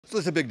So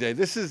it's a big day.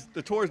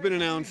 The tour has been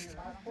announced.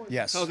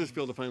 Yes. How does this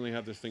feel to finally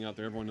have this thing out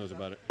there? Everyone knows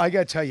about it. I got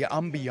to tell you,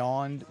 I'm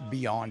beyond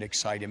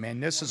excited, man.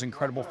 This is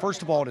incredible.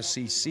 First of all, to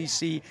see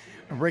Cece,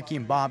 Ricky,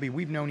 and Bobby,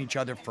 we've known each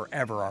other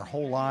forever, our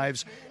whole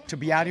lives. To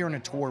be out here on a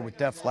tour with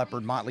Dep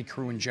Leppard, Mötley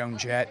Crüe, and Joan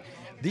Jett,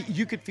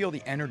 you could feel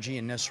the energy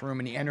in this room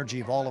and the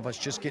energy of all of us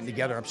just getting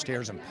together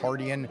upstairs and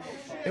partying.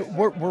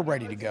 We're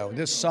ready to go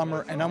this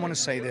summer, and I want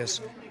to say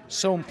this.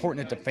 So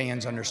important that the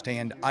fans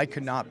understand. I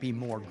could not be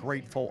more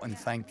grateful and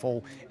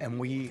thankful, and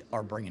we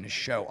are bringing a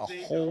show, a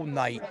whole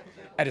night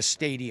at a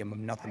stadium of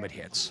nothing but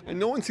hits. And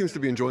no one seems to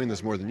be enjoying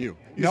this more than you.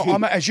 No,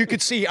 as you can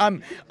see,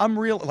 I'm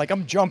real, like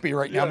I'm jumpy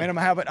right now. Yeah.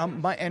 Man,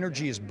 my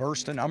energy is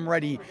bursting. I'm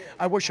ready.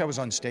 I wish I was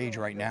on stage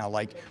right now,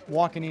 like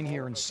walking in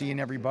here and seeing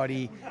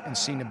everybody and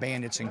seeing the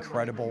band. It's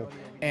incredible.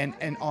 And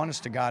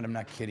honest to God, I'm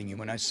not kidding you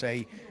when I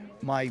say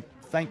my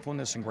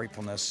thankfulness and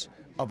gratefulness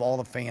of all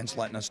the fans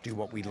letting us do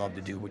what we love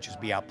to do, which is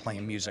be out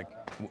playing music.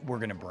 We're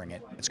going to bring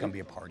it. It's going to be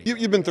a party.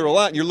 You've been through a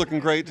lot. You're looking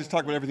great. Just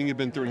talk about everything you've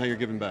been through and how you're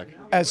giving back.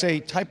 As a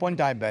type 1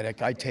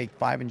 diabetic, I take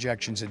 5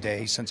 injections a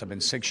day since I've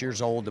been 6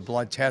 years old, the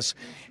blood tests,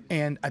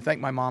 and I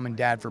thank my mom and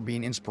dad for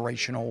being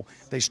inspirational.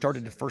 They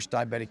started the first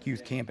diabetic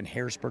youth camp in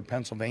Harrisburg,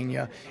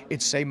 Pennsylvania.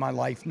 It saved my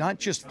life, not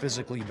just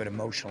physically, but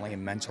emotionally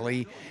and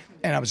mentally.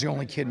 And I was the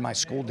only kid in my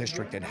school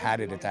district that had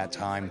it at that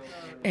time.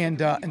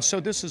 And so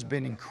this has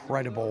been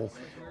incredible.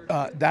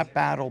 That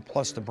battle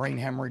plus the brain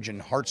hemorrhage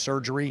and heart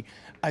surgery,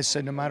 I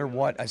said, no matter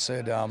what, I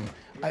said,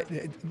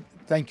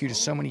 thank you to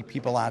so many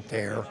people out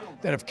there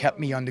that have kept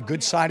me on the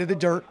good side of the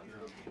dirt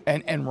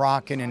and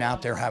rocking and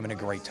out there having a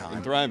great time.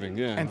 And thriving,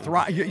 yeah.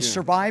 And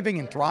surviving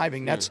and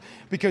thriving. That's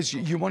because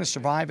you want to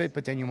survive it,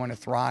 but then you want to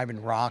thrive and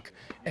rock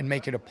and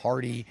make it a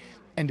party.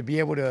 And to be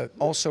able to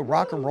also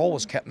rock and roll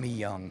has kept me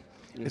young.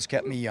 It's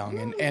kept me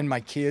young and my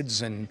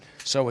kids, and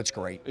so it's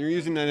great. And you're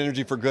using that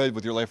energy for good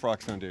with your Life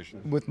Rocks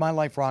Foundation. With my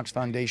Life Rocks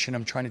Foundation,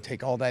 I'm trying to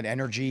take all that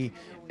energy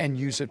and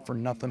use it for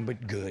nothing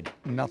but good.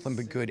 Nothing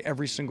but good.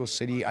 Every single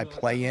city I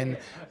play in,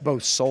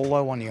 both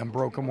solo on the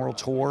Unbroken World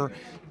Tour,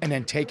 and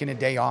then taking a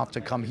day off to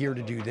come here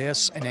to do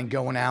this, and then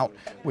going out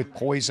with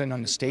Poison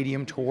on the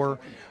stadium tour.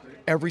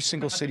 Every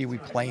single city we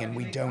play in,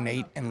 we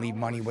donate and leave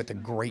money with the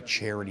great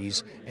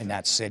charities in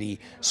that city.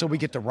 So we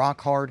get to rock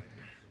hard,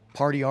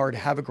 party hard,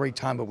 have a great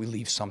time, but we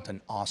leave something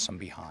awesome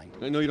behind.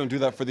 I know you don't do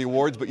that for the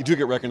awards, but you do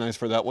get recognized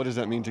for that. What does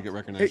that mean to get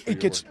recognized for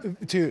your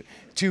work?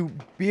 To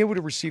be able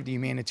to receive the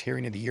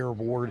Humanitarian of the Year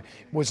award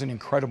was an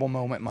incredible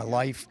moment in my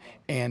life,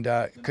 and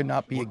could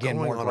not be again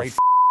more grateful.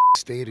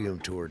 Stadium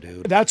tour,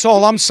 dude. That's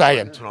all I'm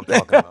saying. That's what I'm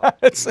talking about.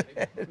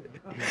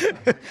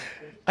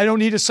 I don't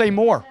need to say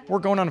more. We're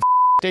going on a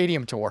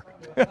stadium tour.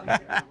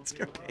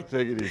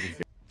 Take it easy.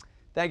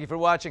 Thank you for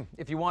watching.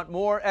 If you want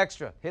more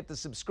extra, hit the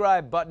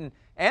subscribe button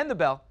and the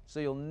bell so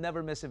you'll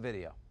never miss a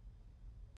video.